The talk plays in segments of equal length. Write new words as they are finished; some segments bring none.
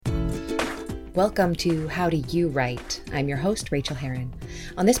Welcome to How Do You Write? I'm your host, Rachel Herron.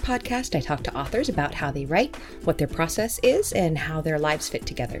 On this podcast, I talk to authors about how they write, what their process is, and how their lives fit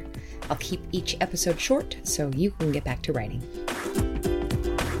together. I'll keep each episode short so you can get back to writing.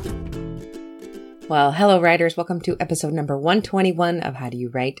 Well, hello writers. Welcome to episode number 121 of How Do You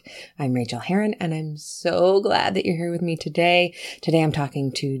Write? I'm Rachel Herron, and I'm so glad that you're here with me today. Today I'm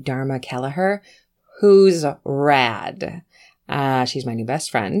talking to Dharma Kelleher, who's rad. She's my new best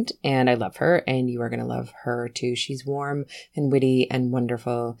friend, and I love her, and you are going to love her too. She's warm and witty and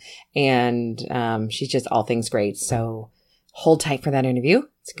wonderful, and she's just all things great. So hold tight for that interview.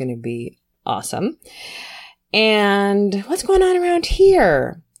 It's going to be awesome. And what's going on around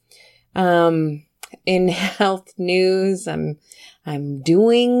here? In health news, I'm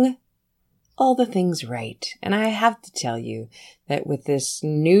doing all the things right. And I have to tell you that with this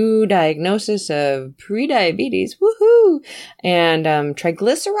new diagnosis of prediabetes, woohoo, and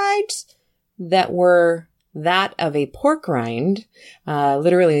triglycerides that were that of a pork rind,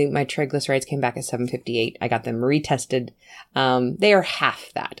 literally my triglycerides came back at 758. I got them retested. They are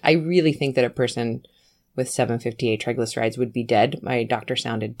half that. I really think that a person with 758 triglycerides would be dead. My doctor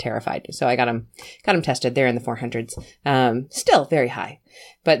sounded terrified. So I got them tested. They're in the 400s. Still very high,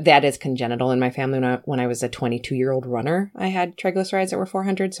 but that is congenital in my family. When I was a 22-year-old runner, I had triglycerides that were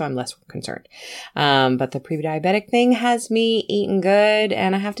 400, so I'm less concerned. But the pre-diabetic thing has me eating good.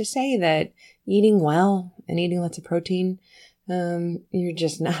 And I have to say that eating well and eating lots of protein, you're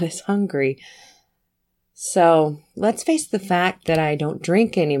just not as hungry. So let's face the fact that I don't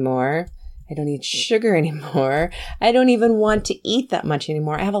drink anymore. I don't eat sugar anymore. I don't even want to eat that much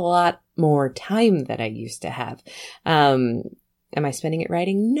anymore. I have a lot more time than I used to have. Am I spending it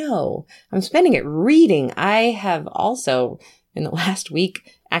writing? No, I'm spending it reading. I have also, in the last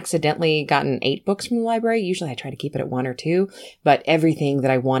week, accidentally gotten 8 books from the library. Usually I try to keep it at 1 or 2, but everything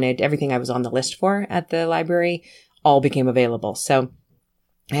that I wanted, everything I was on the list for at the library, all became available. So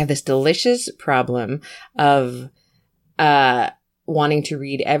I have this delicious problem of, wanting to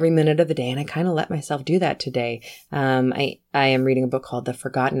read every minute of the day. And I kind of let myself do that today. I am reading a book called The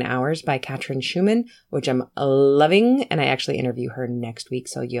Forgotten Hours by Katrin Schumann, which I'm loving. And I actually interview her next week.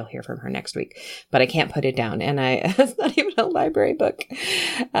 So you'll hear from her next week, but I can't put it down. And it's not even a library book.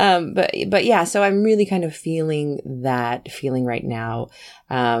 But yeah, so I'm really kind of feeling right now,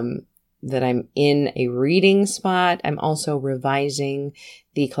 that I'm in a reading spot. I'm also revising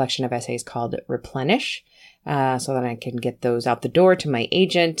the collection of essays called Replenish, so that I can get those out the door to my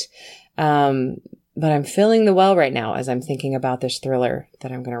agent. But I'm filling the well right now as I'm thinking about this thriller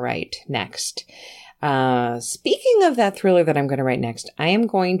that I'm going to write next. Speaking of that thriller that I'm going to write next, I am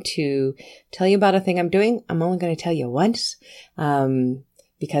going to tell you about a thing I'm doing. I'm only going to tell you once,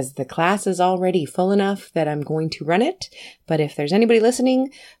 because the class is already full enough that I'm going to run it. But if there's anybody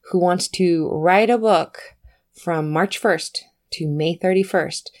listening who wants to write a book from March 1st to May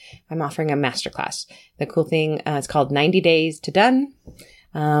 31st, I'm offering a masterclass. The cool thing, it's called 90 Days to Done.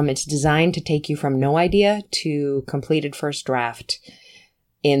 It's designed to take you from no idea to completed first draft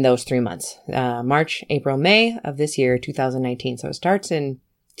in those 3 months, March, April, May of this year, 2019. So it starts in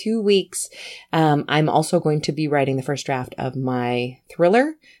 2 weeks. I'm also going to be writing the first draft of my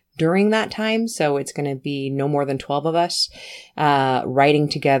thriller during that time. So it's going to be no more than 12 of us, writing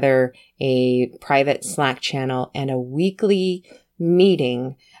together a private Slack channel and a weekly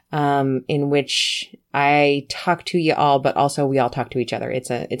meeting, in which I talk to you all, but also we all talk to each other. It's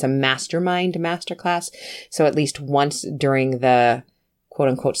a mastermind masterclass. So at least once during the quote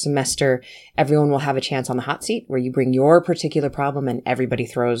unquote semester, everyone will have a chance on the hot seat where you bring your particular problem and everybody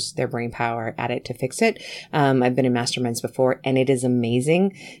throws their brain power at it to fix it. I've been in masterminds before and it is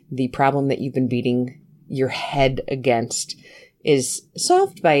amazing. The problem that you've been beating your head against is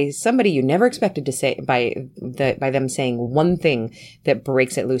solved by somebody you never expected to say, by them saying one thing that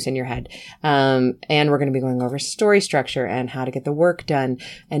breaks it loose in your head. And we're going to be going over story structure and how to get the work done.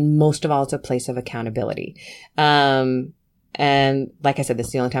 And most of all, it's a place of accountability. And like I said, this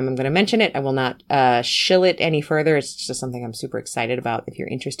is the only time I'm going to mention it. I will not shill it any further. It's just something I'm super excited about. If you're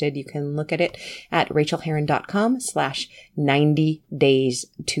interested, you can look at it at rachelherron.com/90 days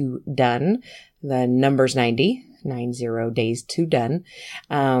to done. The number's 90 days to done.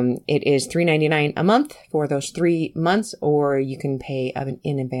 It is $3.99 a month for those 3 months, or you can pay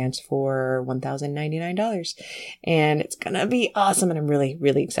in advance for $1,099. And it's going to be awesome. And I'm really,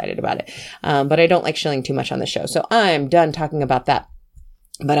 really excited about it. But I don't like shilling too much on the show. So I'm done talking about that.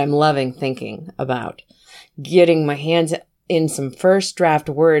 But I'm loving thinking about getting my hands in some first draft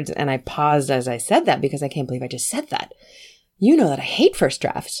words. And I paused as I said that because I can't believe I just said that. You know that I hate first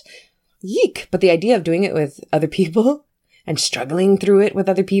drafts. Yeek. But the idea of doing it with other people and struggling through it with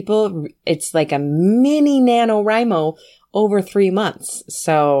other people. It's like a mini NaNoWriMo over 3 months.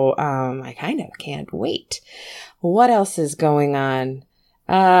 So, I kind of can't wait. What else is going on?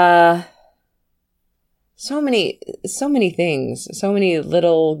 So many things, so many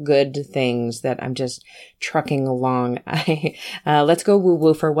little good things that I'm just trucking along. Let's go woo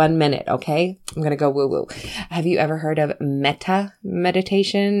woo for 1 minute. Okay. I'm going to go woo woo. Have you ever heard of metta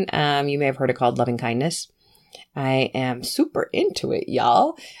meditation? You may have heard it called loving kindness. I am super into it,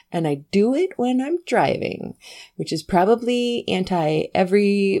 y'all. And I do it when I'm driving, which is probably anti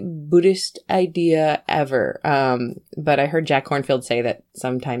every Buddhist idea ever. But I heard Jack Kornfield say that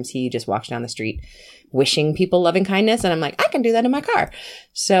sometimes he just walks down the street wishing people loving kindness. And I'm like, I can do that in my car.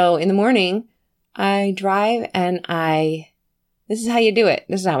 So in the morning, I drive and this is how you do it.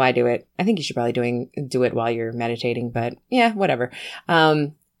 This is how I do it. I think you should probably do it while you're meditating, but yeah, whatever.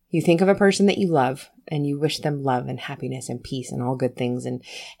 You think of a person that you love and you wish them love and happiness and peace and all good things and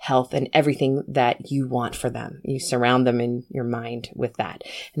health and everything that you want for them. You surround them in your mind with that.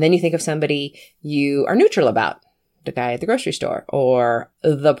 And then you think of somebody you are neutral about, the guy at the grocery store or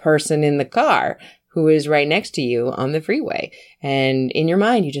the person in the car who is right next to you on the freeway. And in your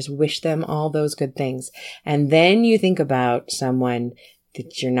mind, you just wish them all those good things. And then you think about someone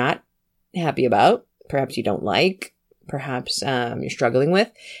that you're not happy about, perhaps you don't like, perhaps you're struggling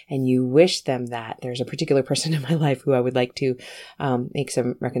with, and you wish them that. There's a particular person in my life who I would like to make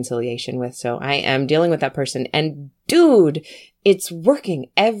some reconciliation with. So I am dealing with that person. And dude, it's working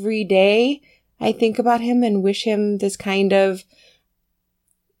every day. I think about him and wish him this kind of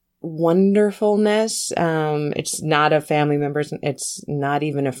wonderfulness. It's not a family member. It's not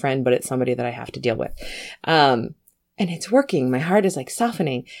even a friend, but it's somebody that I have to deal with. And it's working. My heart is like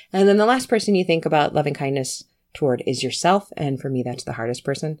softening. And then the last person you think about loving kindness toward is yourself. And for me, that's the hardest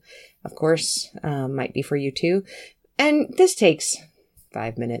person. Of course, might be for you too. And this takes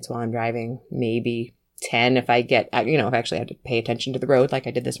 5 minutes while I'm driving, maybe 10 if I get, if I actually had to pay attention to the road like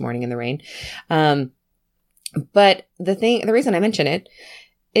I did this morning in the rain. But the reason I mention it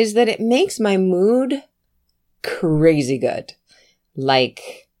is that it makes my mood crazy good.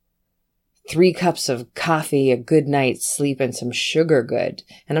 Like 3 cups of coffee, a good night's sleep, and some sugar good.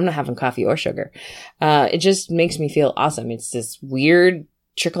 And I'm not having coffee or sugar. It just makes me feel awesome. It's this weird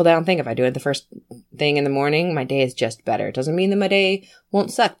trickle down thing. If I do it the first thing in the morning, my day is just better. It doesn't mean that my day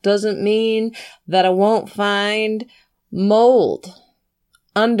won't suck. Doesn't mean that I won't find mold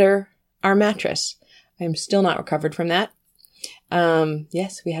under our mattress. I'm still not recovered from that.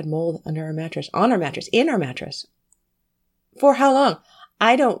 Yes, we had mold under our mattress, on our mattress, in our mattress. For how long?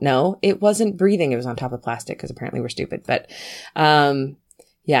 I don't know. It wasn't breathing. It was on top of plastic because apparently we're stupid. But,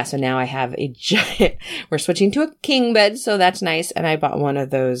 yeah, so now I have a giant, we're switching to a king bed. So that's nice. And I bought one of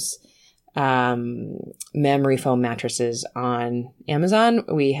those, memory foam mattresses on Amazon.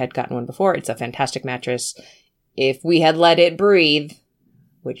 We had gotten one before. It's a fantastic mattress. If we had let it breathe,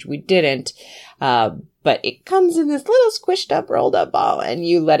 which we didn't, but it comes in this little squished up, rolled up ball, and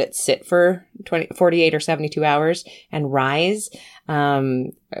you let it sit for 48 or 72 hours and rise.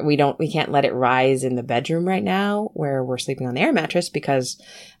 We can't let it rise in the bedroom right now where we're sleeping on the air mattress because,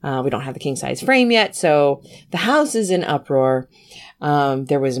 we don't have the king size frame yet. So the house is in uproar.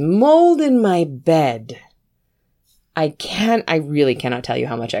 There was mold in my bed. I really cannot tell you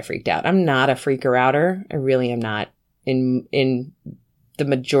how much I freaked out. I'm not a freaker outer. I really am not in the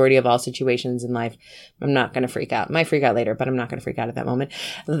majority of all situations in life. I'm not going to freak out. Might freak out later, but I'm not going to freak out at that moment.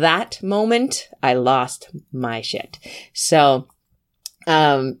 That moment, I lost my shit. So,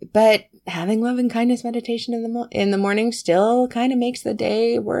 but having love and kindness meditation in the morning still kind of makes the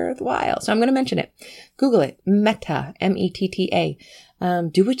day worthwhile. So I'm going to mention it. Google it. Metta, M-E-T-T-A.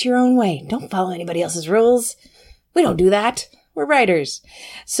 Do it your own way. Don't follow anybody else's rules. We don't do that. We're writers.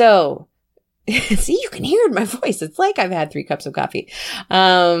 So, see, you can hear it in my voice. It's like I've had 3 cups of coffee.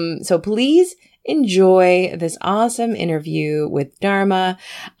 So please enjoy this awesome interview with Dharma.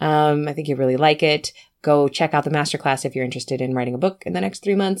 I think you really like it. Go check out the masterclass if you're interested in writing a book in the next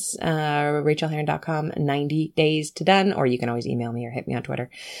 3 months. RachelHeron.com, 90 days to done, or you can always email me or hit me on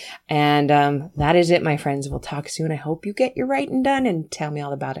Twitter. And that is it, my friends. We'll talk soon. I hope you get your writing done and tell me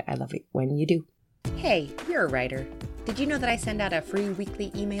all about it. I love it when you do. Hey, you're a writer. Did you know that I send out a free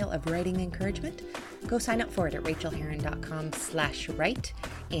weekly email of writing encouragement? Go sign up for it at rachelheron.com/write,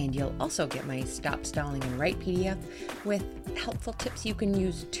 and you'll also get my Stop Stalling and Write PDF with helpful tips you can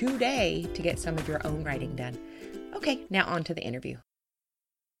use today to get some of your own writing done. Okay, now on to the interview.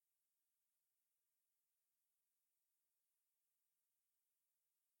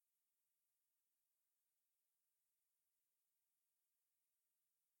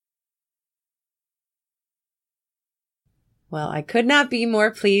 Well, I could not be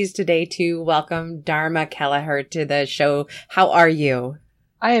more pleased today to welcome Dharma Kelleher to the show. How are you?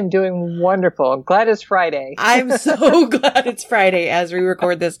 I am doing wonderful. Glad it's Friday. I'm so glad it's Friday as we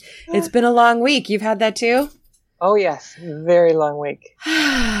record this. It's been a long week. You've had that too? Oh, yes. Very long week.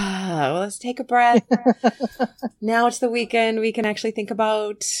 Well, let's take a breath. Now it's the weekend. We can actually think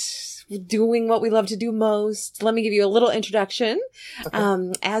about doing what we love to do most. Let me give you a little introduction.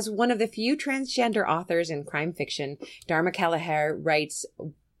 Okay. As one of the few transgender authors in crime fiction, Dharma Kelleher writes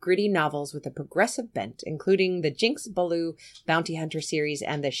gritty novels with a progressive bent, including the Jinx Ballou Bounty Hunter series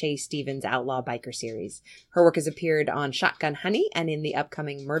and the Shay Stevens Outlaw Biker series. Her work has appeared on Shotgun Honey and in the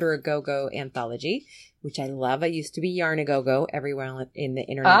upcoming Murder A Go-Go anthology, which I love. I used to be Yarn-A-Go-Go everywhere in the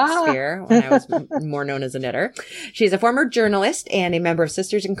internet sphere when I was more known as a knitter. She's a former journalist and a member of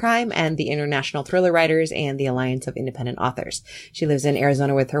Sisters in Crime and the International Thriller Writers and the Alliance of Independent Authors. She lives in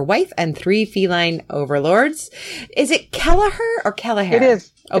Arizona with her wife and 3 feline overlords. Is it Kelleher or Kelleher? It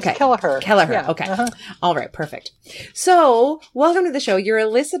is. Okay. It's Kelleher. Kelleher. Yeah. Okay. All right. Perfect. So welcome to the show. You're a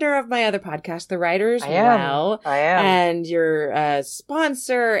listener of my other podcast, The Writers Well. I am. And you're a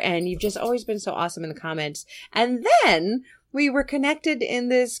sponsor and you've just always been so awesome in the comments. And then we were connected in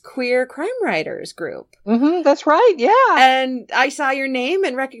this queer crime writers group. Mm-hmm, that's right. Yeah. And I saw your name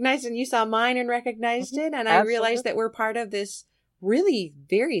and recognized it, and you saw mine and recognized it. And I realized that we're part of this really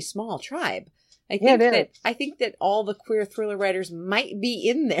very small tribe. I think that all the queer thriller writers might be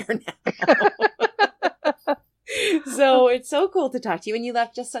in there now. So it's so cool to talk to you. And you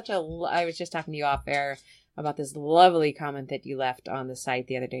left just I was just talking to you off air about this lovely comment that you left on the site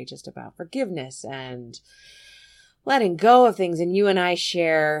the other day just about forgiveness and letting go of things. And you and I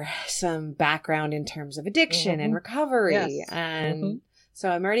share some background in terms of addiction and recovery. Yes. And so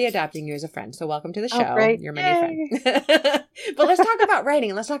I'm already adopting you as a friend. So welcome to the show. Great. You're my new friend. But let's talk about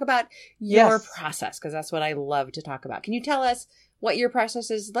writing. Let's talk about your process, because that's what I love to talk about. Can you tell us what your process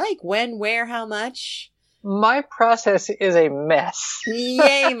is like? When, where, how much? My process is a mess.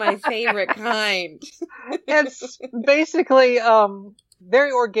 Yay, my favorite kind. It's basically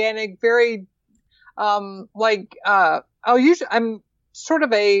very organic, very I'm sort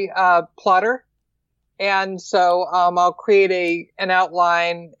of a plotter. And so I'll create an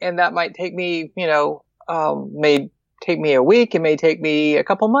outline, and that might take me, may take me a week, it may take me a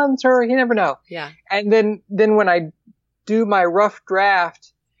couple months, or you never know. Yeah. And then when I do my rough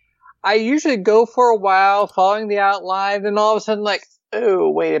draft, I usually go for a while following the outline, then all of a sudden like,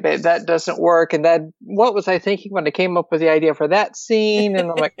 oh, wait a minute, that doesn't work. And what was I thinking when I came up with the idea for that scene? And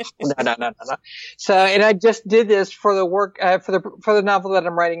I'm like, no. So, and I just did this for the work, for the novel that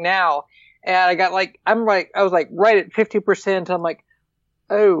I'm writing now. And I was like right at 50%. I'm like,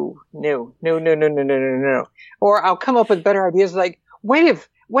 oh, no. Or I'll come up with better ideas like, what if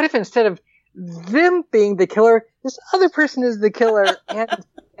instead of them being the killer, this other person is the killer?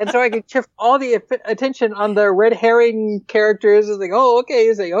 And so I could shift all the attention on the red herring characters. It's like, oh, okay.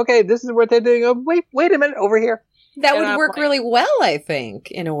 It's like, okay, this is what they're doing. Oh, wait a minute over here. That would work really well, I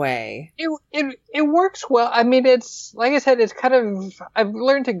think, in a way. It works well. I mean, it's, like I said, it's kind of, I've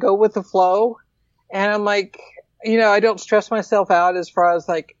learned to go with the flow. And I'm like, I don't stress myself out as far as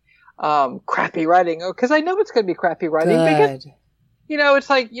like, crappy writing. Cause I know it's going to be crappy writing. Good. Because, it's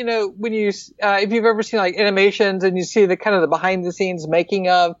like, when you, if you've ever seen like animations and you see the kind of the behind the scenes making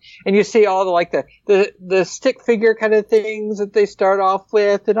of, and you see all the like the stick figure kind of things that they start off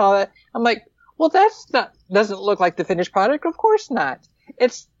with and all that. I'm like, well, doesn't look like the finished product. Of course not.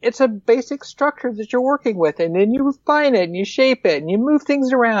 It's a basic structure that you're working with, and then you refine it and you shape it and you move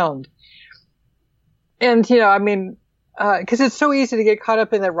things around. And, cause it's so easy to get caught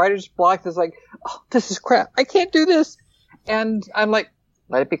up in that writer's block that's like, oh, this is crap. I can't do this. And I'm like,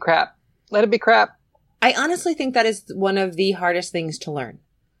 let it be crap. Let it be crap. I honestly think that is one of the hardest things to learn.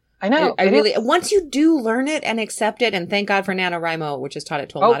 I know. I really, once you do learn it and accept it, and thank God for NaNoWriMo, which has taught it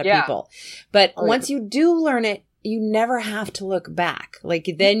to a lot of people. But once you do learn it, you never have to look back. Like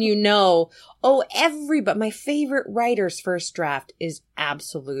then my favorite writer's first draft is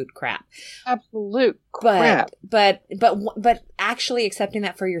absolute crap. Absolute crap. But actually accepting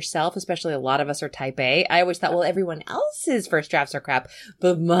that for yourself, especially a lot of us are type A. I always thought, well, everyone else's first drafts are crap,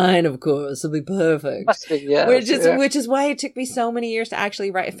 but mine, of course, will be perfect. Must be, yes, which is why it took me so many years to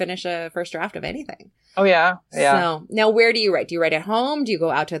actually finish a first draft of anything. Oh yeah. Yeah. So now where do you write? Do you write at home? Do you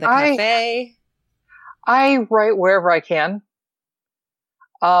go out to the cafe? I write wherever I can.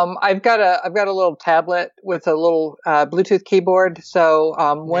 I've got a little tablet with a little Bluetooth keyboard. So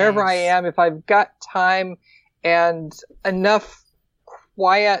wherever I am, if I've got time and enough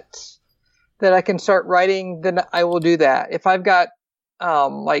quiet that I can start writing, then I will do that. If I've got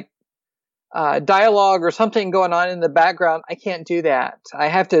dialogue or something going on in the background, I can't do that. I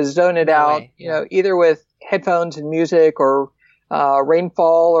have to zone it out, either with headphones and music or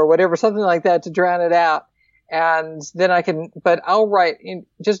rainfall or whatever, something like that to drown it out. And then but I'll write in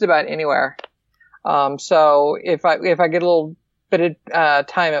just about anywhere. So if I get a little bit of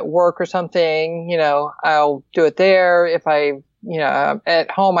time at work or something, I'll do it there. If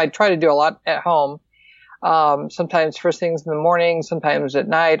at home, I try to do a lot at home. Sometimes first things in the morning, sometimes at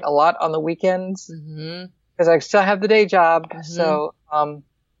night, a lot on the weekends, because I still have the day job. Mm-hmm. So,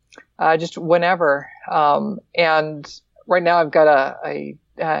 just whenever. And right now I've got a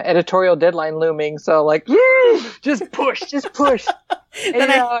editorial deadline looming. So just push.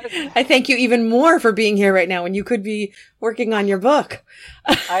 Then I thank you even more for being here right now when you could be working on your book.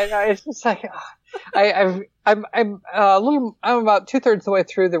 I know, it's just like, I'm about 2/3 of the way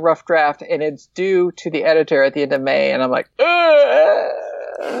through the rough draft, and it's due to the editor at the end of May, and I'm like,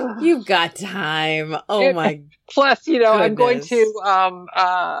 you've got time. Oh my! Plus, I'm going to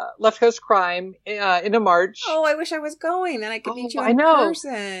Left Coast Crime into March. Oh, I wish I was going. Then I could meet you in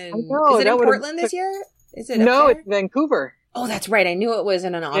person. I know. Is it in Portland this year? Is it? No, it's Vancouver. Oh, Oh, that's right. I knew it was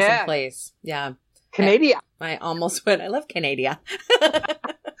in an awesome place. Yeah. Canada. I almost went. I love Canada.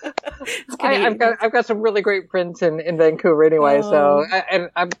 I've got some really great friends in Vancouver anyway. Oh. So, I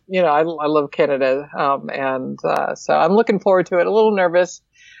love Canada. So I'm looking forward to it. A little nervous.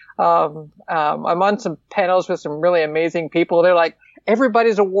 I'm on some panels with some really amazing people. They're like,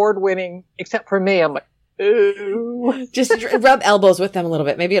 everybody's award winning except for me. I'm like, ooh. Just rub elbows with them a little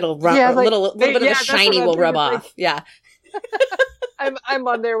bit. Maybe it'll rub a little bit of the shiny will rub off. Yeah. I'm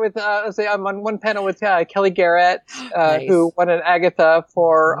on there with, I'm on one panel with Kelly Garrett, nice. Who won an Agatha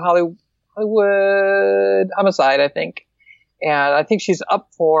for Hollywood Homicide, I think. And I think she's up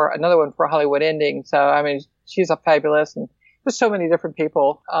for another one for Hollywood Ending. So, I mean, she's fabulous. And there's so many different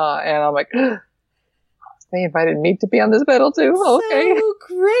people. And I'm like, they invited me to be on this panel too. Oh, okay. So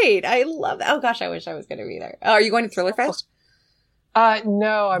great. I love that. Oh gosh, I wish I was going to be there. Oh, are you going to Thriller Fest?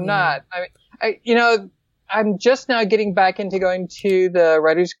 No, I'm not. I'm just now getting back into going to the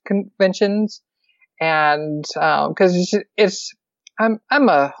writers' conventions, and because I'm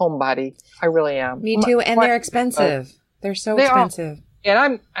a homebody. I really am. Me too, and they're expensive. They're so expensive.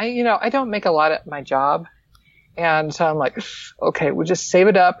 And I don't make a lot at my job, and so I'm like, okay, we'll just save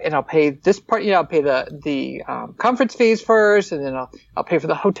it up, and I'll pay this part. I'll pay the conference fees first, and then I'll pay for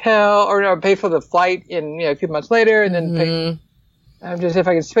the hotel, or I'll pay for the flight in a few months later, and then pay. I'm just, if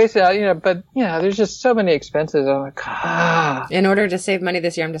I can space it out, but there's just so many expenses. I'm like, In order to save money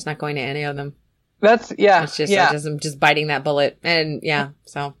this year, I'm just not going to any of them. It's I'm just biting that bullet. And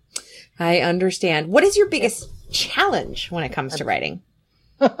so I understand. What is your biggest challenge when it comes to writing?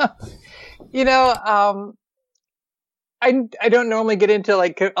 I don't normally get into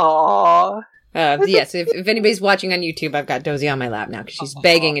yes, if anybody's watching on YouTube, I've got Dozy on my lap now because she's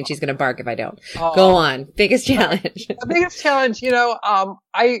begging and she's going to bark if I don't. Go on. Biggest challenge. The biggest challenge,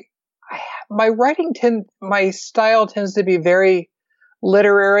 my writing my style tends to be very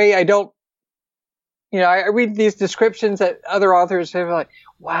literary. I don't, I read these descriptions that other authors have like,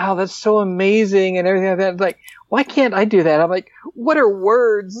 wow, that's so amazing and everything like that. Like, why can't I do that? I'm like, what are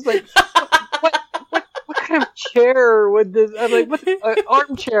words? Like, what kind of chair would this? I'm like, what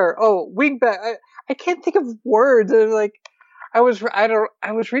armchair? Oh, wingback. I can't think of words. And like, I was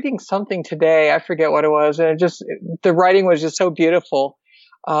reading something today. I forget what it was, and the writing was just so beautiful.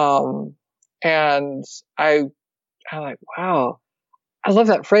 And I'm like, wow, I love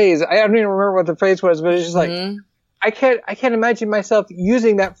that phrase. I don't even remember what the phrase was, but it's just like, I can't imagine myself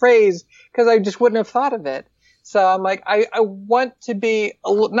using that phrase because I just wouldn't have thought of it. So I'm like, I want to be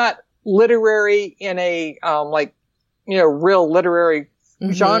not literary in a, real literary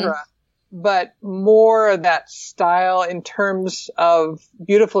genre, but more of that style in terms of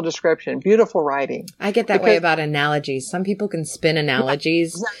beautiful description, beautiful writing. I get that way about analogies. Some people can spin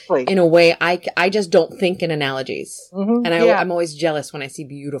analogies in a way I just don't think in analogies. Mm-hmm. And I'm always jealous when I see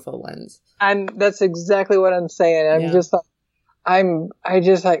beautiful ones. And that's exactly what I'm saying. I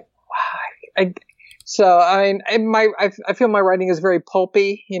feel my writing is very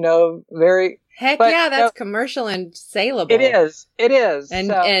pulpy, very. Heck yeah, that's commercial and saleable. It is.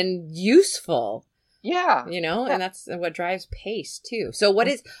 And useful. Yeah. And that's what drives pace too. So what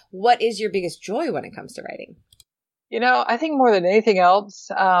is your biggest joy when it comes to writing? I think more than anything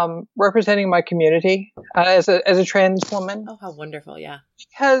else, representing my community, as a trans woman. Oh, how wonderful. Yeah.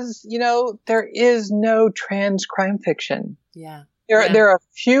 Because, there is no trans crime fiction. Yeah. There are a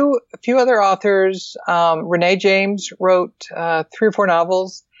few other authors. Renee James wrote 3 or 4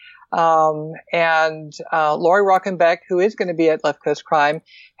 novels. And Laurie Rockenbeck, who is going to be at Left Coast Crime,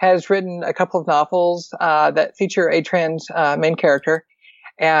 has written a couple of novels that feature a trans main character,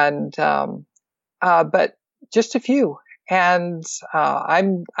 and but just a few. And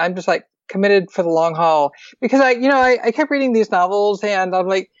I'm just like committed for the long haul, because I kept reading these novels, and I'm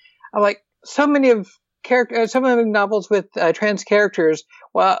like so many novels with trans characters.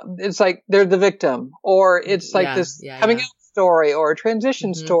 Well, it's like they're the victim, or it's like this coming out story, or a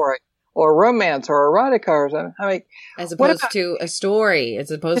transition story, or romance, or erotica, or something. I'm like, as opposed to a story,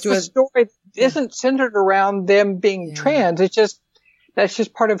 as opposed to a story that isn't centered around them being trans. It's just that's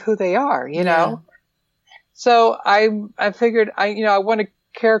just part of who they are, you know. So I figured I want a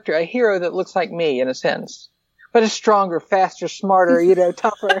hero that looks like me in a sense, but is stronger, faster, smarter,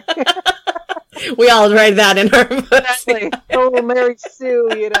 tougher. We all write that in our books. Exactly. Oh, Mary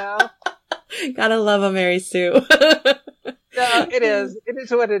Sue, Gotta love a Mary Sue. No, it is. It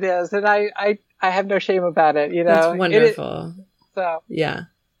is what it is. And I have no shame about it, That's wonderful. So. Yeah.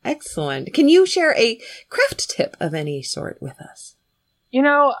 Excellent. Can you share a craft tip of any sort with us?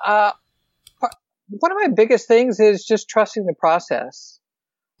 One of my biggest things is just trusting the process.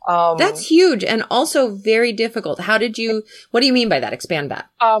 That's huge and also very difficult. What do you mean by that? Expand that.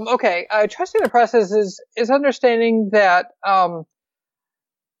 Okay. Trusting the process is understanding that,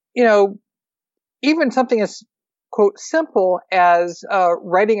 even something as, quote, simple as,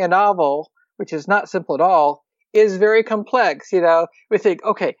 writing a novel, which is not simple at all, is very complex. We think,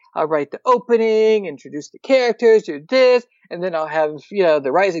 okay, I'll write the opening, introduce the characters, do this, and then I'll have,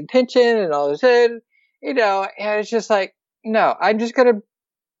 the rising tension and all this, and it's just like, no, I'm just going to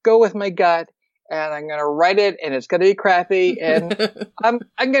go with my gut, and I'm going to write it, and it's going to be crappy, and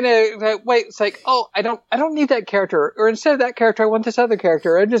I'm going to wait. It's like, oh, I don't need that character, or instead of that character, I want this other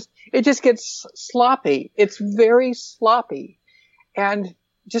character. It just gets sloppy. It's very sloppy, and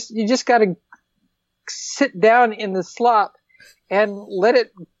you just got to sit down in the slop and let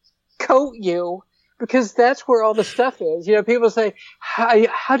it coat you, because that's where all the stuff is. People say,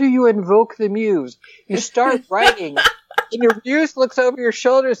 how do you invoke the muse? You start writing, and your muse looks over your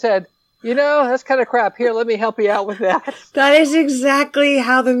shoulder and said, that's kind of crap. Here, let me help you out with that. That is exactly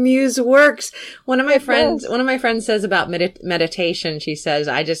how the muse works. One of my friends says about meditation, she says,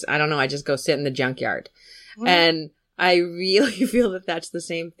 I don't know, I just go sit in the junkyard. Mm-hmm. And I really feel that that's the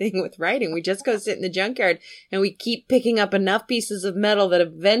same thing with writing. We just go sit in the junkyard and we keep picking up enough pieces of metal that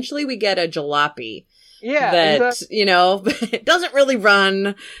eventually we get a jalopy. Yeah. That, it doesn't really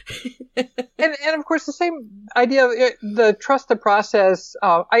run. and of course the same idea of the trust the process.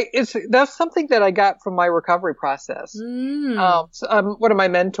 That's something that I got from my recovery process. One of my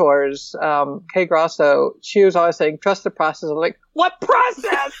mentors, Kay Grosso, she was always saying, trust the process. I'm like, what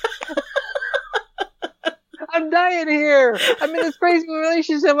process? I'm dying here. I'm in this crazy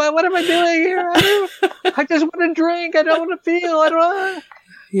relationship. What am I doing here? I just want to drink. I don't want to feel. I don't want.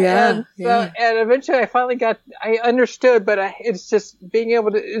 Yeah. And eventually I understood, but it's just being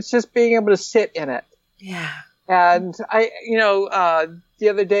able to sit in it. Yeah. And the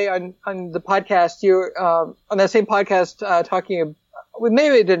other day on the podcast, on that same podcast, talking, we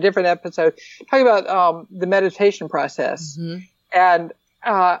maybe did a different episode, talking about, the meditation process. Mm-hmm.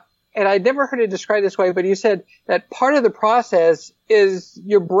 And I never heard it described this way, but you said that part of the process is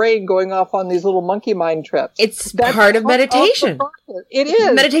your brain going off on these little monkey mind trips. That's part of meditation. It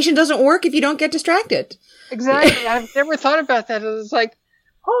is. Meditation doesn't work if you don't get distracted. Exactly. I've never thought about that. It's like,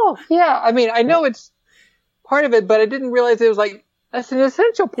 oh, yeah. I mean, I know it's part of it, but I didn't realize it was like, that's an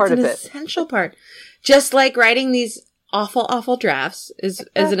essential part of it. It's an essential part. Just like writing these awful drafts is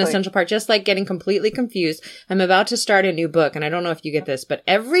an essential part. Just like getting completely confused. I'm about to start a new book, and I don't know if you get this, but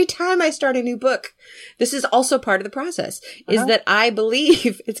every time I start a new book, this is also part of the process, is that I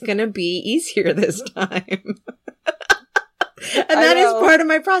believe it's going to be easier this time. And that is part of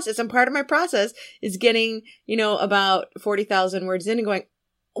my process. And part of my process is getting, about 40,000 words in and going,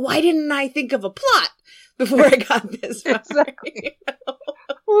 why didn't I think of a plot before I got this far? Exactly.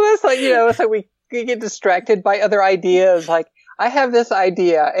 Well, that's like, it's like we get distracted by other ideas. Like, I have this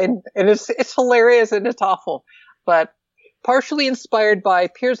idea, and it's hilarious and it's awful, but partially inspired by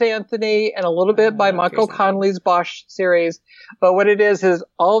Piers Anthony and a little bit by Michael Connelly's Bosch series. But what it is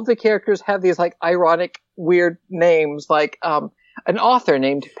all of the characters have these like ironic, weird names, like an author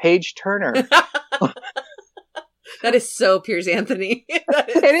named Paige Turner. That is so Piers Anthony.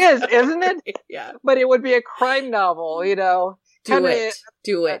 It is, isn't it? Yeah. But it would be a crime novel, Do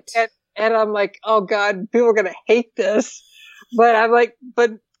it. And I'm like, oh God, people are going to hate this. But I'm like,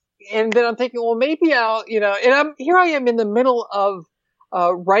 and then I'm thinking, well, maybe I'll, and here I am in the middle of,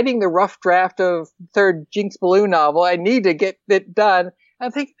 writing the rough draft of third Jinx Ballou novel. I need to get it done. I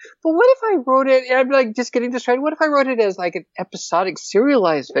think, but what if I wrote it? And I'm like just getting distracted. What if I wrote it as like an episodic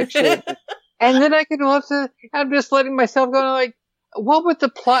serialized fiction, and then I could also. I'm just letting myself go. Like, what would the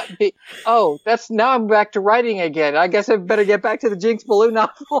plot be? Oh, now I'm back to writing again. I guess I better get back to the Jinx Baloo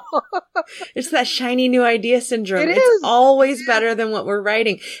novel. It's that shiny new idea syndrome. It It's is. always better than what we're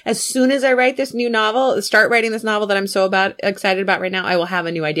writing. As soon as I write this new novel, start writing this novel that I'm so excited about right now, I will have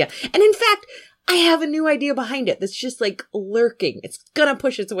a new idea. And in fact, I have a new idea behind it that's just like lurking. It's gonna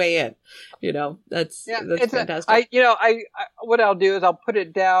push its way in. That's fantastic. What I'll do is I'll put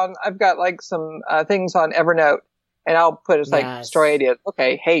it down. I've got like some things on Evernote, and I'll put it's like story ideas.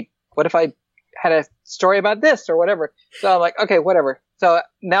 Okay, hey, what if I had a story about this or whatever? So I'm like, okay, whatever. So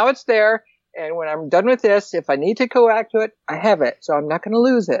now it's there. And when I'm done with this, if I need to go back to it, I have it. So I'm not going to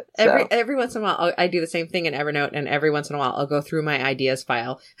lose it. So. Every once in a while, I do the same thing in Evernote. And every once in a while, I'll go through my ideas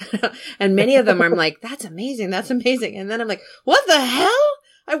file. And many of them, I'm like, that's amazing. That's amazing. And then I'm like, what the hell?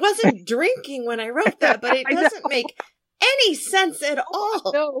 I wasn't drinking when I wrote that, but it doesn't make any sense at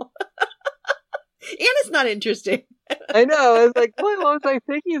all. No. And it's not interesting. I know. It's like, what was I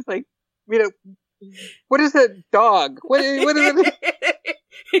thinking? It's like, what is that dog? What is it?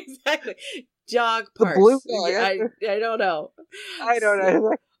 Exactly. Dog parts. The blue dog. I don't know. I don't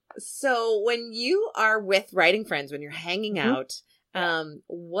know. So when you are with writing friends, when you're hanging out,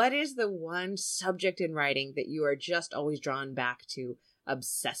 what is the one subject in writing that you are just always drawn back to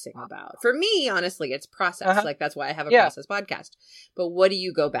obsessing about? For me, honestly, it's process. Like that's why I have a process podcast. But what do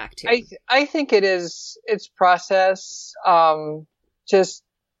you go back to? I think it's process. Just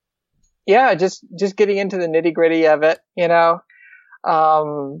getting into the nitty gritty of it,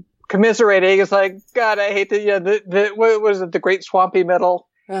 commiserating. It's like, God, I hate the what was it? The Great Swampy Middle.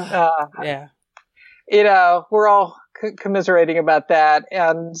 Yeah. We're all commiserating about that.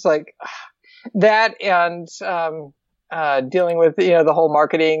 And it's like that and, dealing with, the whole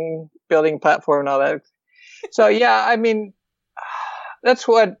marketing building platform and all that. So yeah, I mean, that's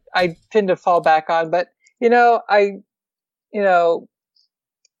what I tend to fall back on, but I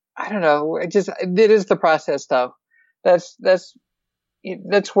don't know. It is the process though. That's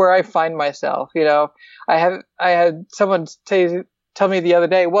where I find myself. I had someone tell me the other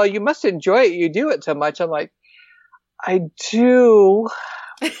day, well, you must enjoy it. You do it so much. I'm like, I do,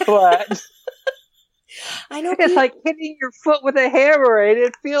 but I know it's like hitting your foot with a hammer and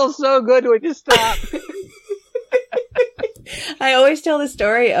it feels so good when you stop. I always tell the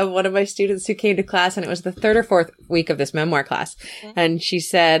story of one of my students who came to class, and it was the third or fourth week of this memoir class. And she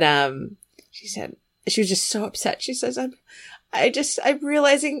said, she was just so upset. She says, I'm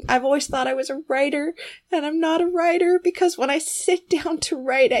realizing I've always thought I was a writer, and I'm not a writer because when I sit down to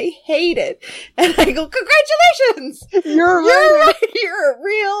write, I hate it. And I go, congratulations! You're a writer. You're a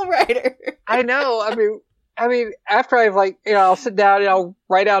real writer. I know. I mean, after I've I'll sit down and I'll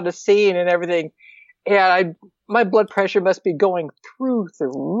write out a scene and everything, and my blood pressure must be going through the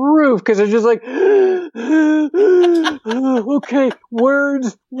roof because it's just like, okay,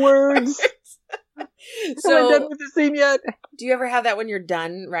 words. So, am I done with the scene yet? Do you ever have that when you're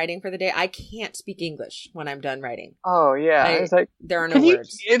done writing for the day? I can't speak English when I'm done writing. Oh yeah, it's like there are no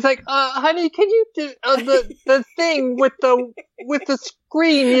words. It's like, honey, can you do the thing with the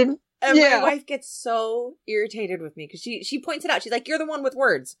screen? And my wife gets so irritated with me because she points it out. She's like, "You're the one with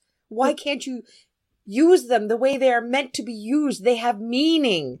words. Why can't you use them the way they are meant to be used? They have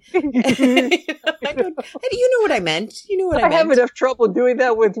meaning." I go, you know what I meant. You know what I meant. I have enough trouble doing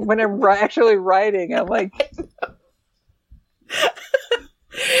that when I'm actually writing. I'm like,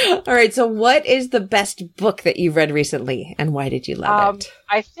 all right. So what is the best book that you've read recently, and why did you love it?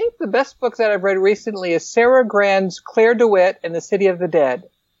 I think the best book that I've read recently is Sarah Grand's Claire DeWitt and the City of the Dead.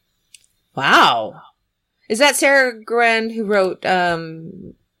 Wow. Is that Sarah Grand who wrote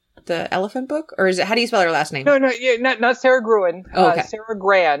the Elephant Book? Or is it, how do you spell her last name? No, not Sarah Gruen. Oh, okay. Sarah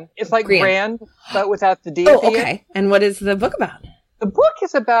Gran. It's like Grand, but without the D. Oh, okay. And what is the book about? The book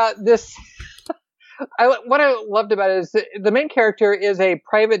is about this. What I loved about it is the main character is a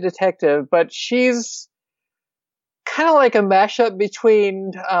private detective, but she's kind of like a mashup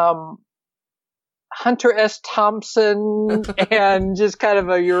between Hunter S. Thompson and just kind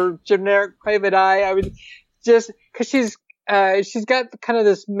of your generic private eye. I mean, just because she's got kind of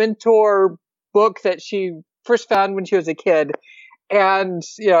this mentor book that she first found when she was a kid, and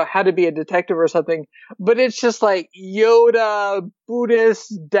how to be a detective or something. But it's just like Yoda,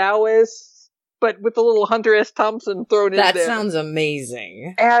 Buddhist, Taoist, but with a little Hunter S. Thompson thrown in there. That sounds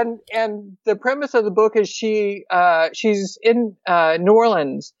amazing. And the premise of the book is she's in New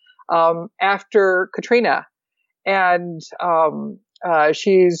Orleans after Katrina, and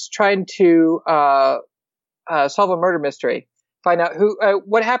she's trying to solve a murder mystery. find out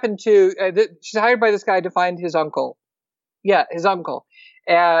what happened to. She's hired by this guy to find his uncle. Yeah, his uncle,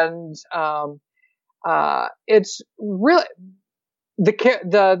 and it's really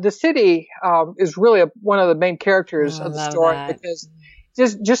the city is really one of the main characters of the story because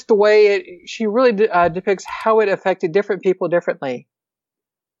just the way she really depicts how it affected different people differently,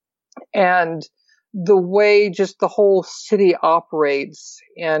 and the way just the whole city operates,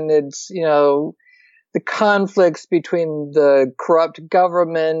 and it's the conflicts between the corrupt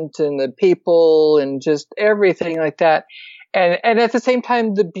government and the people and just everything like that. And at the same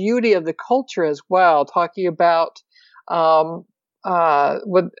time, the beauty of the culture as well, talking about, what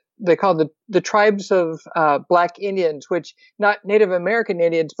they call the tribes of, Black Indians, which not Native American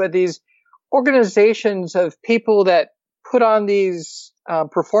Indians, but these organizations of people that put on these,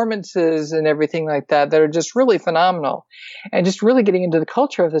 performances and everything like that are just really phenomenal, and just really getting into the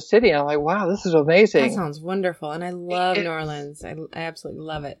culture of the city. And I'm like, wow, this is amazing. That sounds wonderful. And I love New Orleans. I absolutely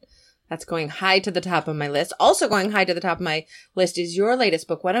love it. That's going high to the top of my list. Also going high to the top of my list is your latest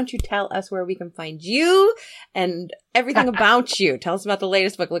book. Why don't you tell us where we can find you and everything about you? Tell us about the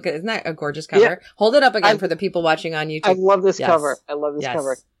latest book. Look, isn't that a gorgeous cover? Yeah. Hold it up again for the people watching on YouTube. I love this cover. I love this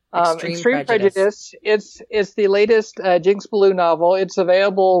cover. Extreme Prejudice. It's the latest Jinx Ballou novel. It's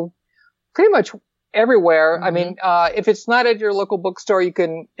available pretty much everywhere. Mm-hmm. I mean, if it's not at your local bookstore, it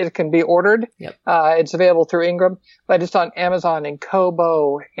can be ordered. Yep. It's available through Ingram, but it's on Amazon and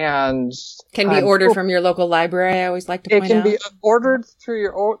Kobo and can be ordered from your local library. I always like to point out. It can be ordered through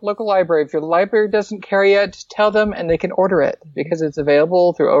your local library. If your library doesn't carry it, tell them and they can order it because it's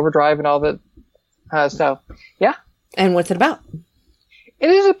available through Overdrive and all that. So yeah. And what's it about? It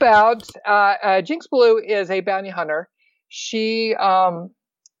is about, Jinx Ballou is a bounty hunter. She,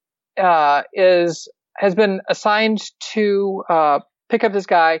 has been assigned to, pick up this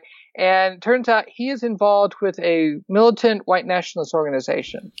guy, and it turns out he is involved with a militant white nationalist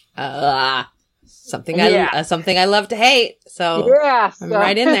organization. Something I love to hate. So yeah, I'm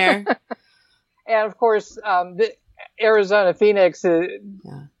right in there. And of course, the Arizona Phoenix is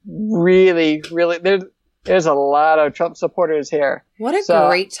really, there's a lot of Trump supporters here. What a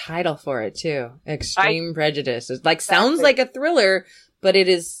great title for it, too. Extreme Prejudice. It sounds like a thriller, but it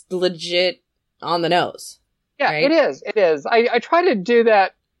is legit on the nose. Yeah, right? It is. I try to do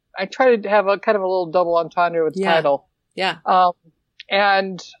that. I try to have a kind of a little double entendre with the title. Yeah.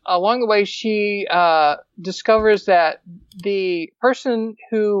 And along the way, she discovers that the person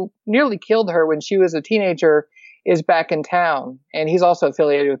who nearly killed her when she was a teenager is back in town, and he's also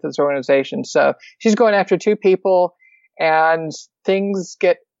affiliated with this organization. So she's going after two people, and things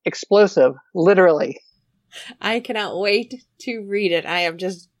get explosive, literally. I cannot wait to read it. I am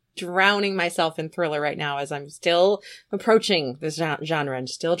just drowning myself in thriller right now as I'm still approaching this genre and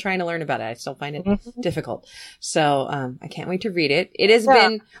still trying to learn about it. I still find it difficult. So I can't wait to read it. It has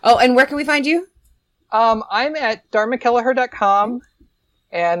been... Oh, and where can we find you? I'm at dharmakelleher.com,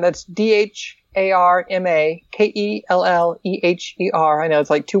 and that's DHARMAKELLEHER. I know it's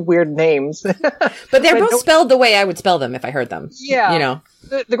like two weird names. But they're both spelled the way I would spell them if I heard them. Yeah.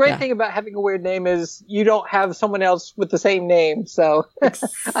 The great thing about having a weird name is you don't have someone else with the same name. So exactly.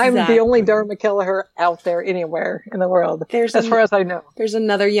 I'm the only Dharma Kelleher out there anywhere in the world, as far as I know. There's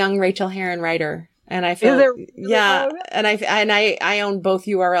another young Rachel Herron writer. And I feel, and I own both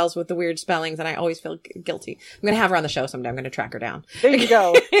URLs with the weird spellings, and I always feel guilty. I'm going to have her on the show someday. I'm going to track her down. There you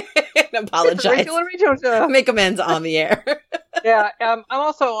go. And apologize. Rachel. Make amends on the air. Yeah. I'm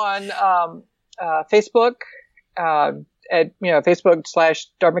also on, Facebook, at,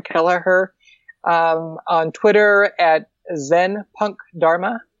 Facebook.com/Dharma Kelleher, on Twitter at Zen Punk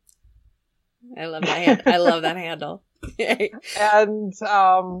Dharma. I love that handle. And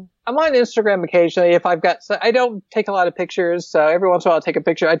I'm on Instagram occasionally if I've got. I don't take a lot of pictures, so every once in a while I'll take a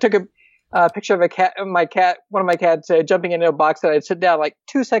picture. I took a picture of one of my cats jumping into a box that I'd sit down like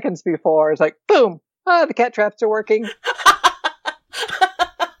 2 seconds before. It's like boom, the cat traps are working.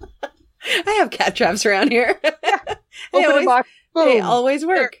 I have cat traps around here. Open a box, boom. They always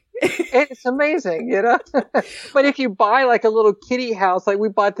work. It's amazing, But if you buy like a little kitty house, like we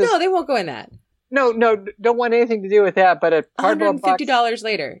bought this. No, they won't go in that. No, don't want anything to do with that, but a cardboard box. $150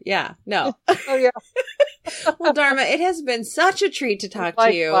 later. Yeah, no. Oh, yeah. Well, Dharma, it has been such a treat to talk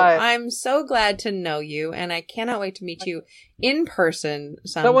to you. I'm so glad to know you, and I cannot wait to meet you in person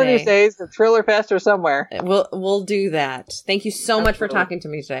someday. One of these days, the Thriller Fest or somewhere. We'll do that. Thank you so much for talking to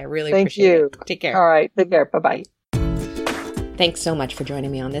me today. I really appreciate it. Take care. All right. Take care. Bye-bye. Thanks so much for joining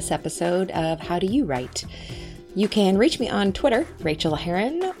me on this episode of How Do You Write? You can reach me on Twitter, Rachel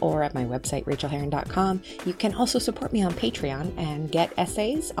Herron, or at my website, rachelherron.com. You can also support me on Patreon and get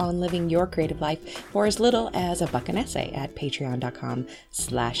essays on living your creative life for as little as $1 an essay at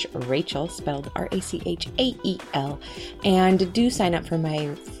patreon.com/Rachel, spelled Rachael. And do sign up for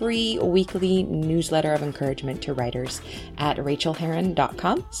my free weekly newsletter of encouragement to writers at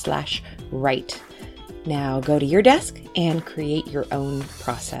rachelherron.com/write. Now go to your desk and create your own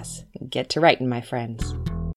process. Get to writing, my friends.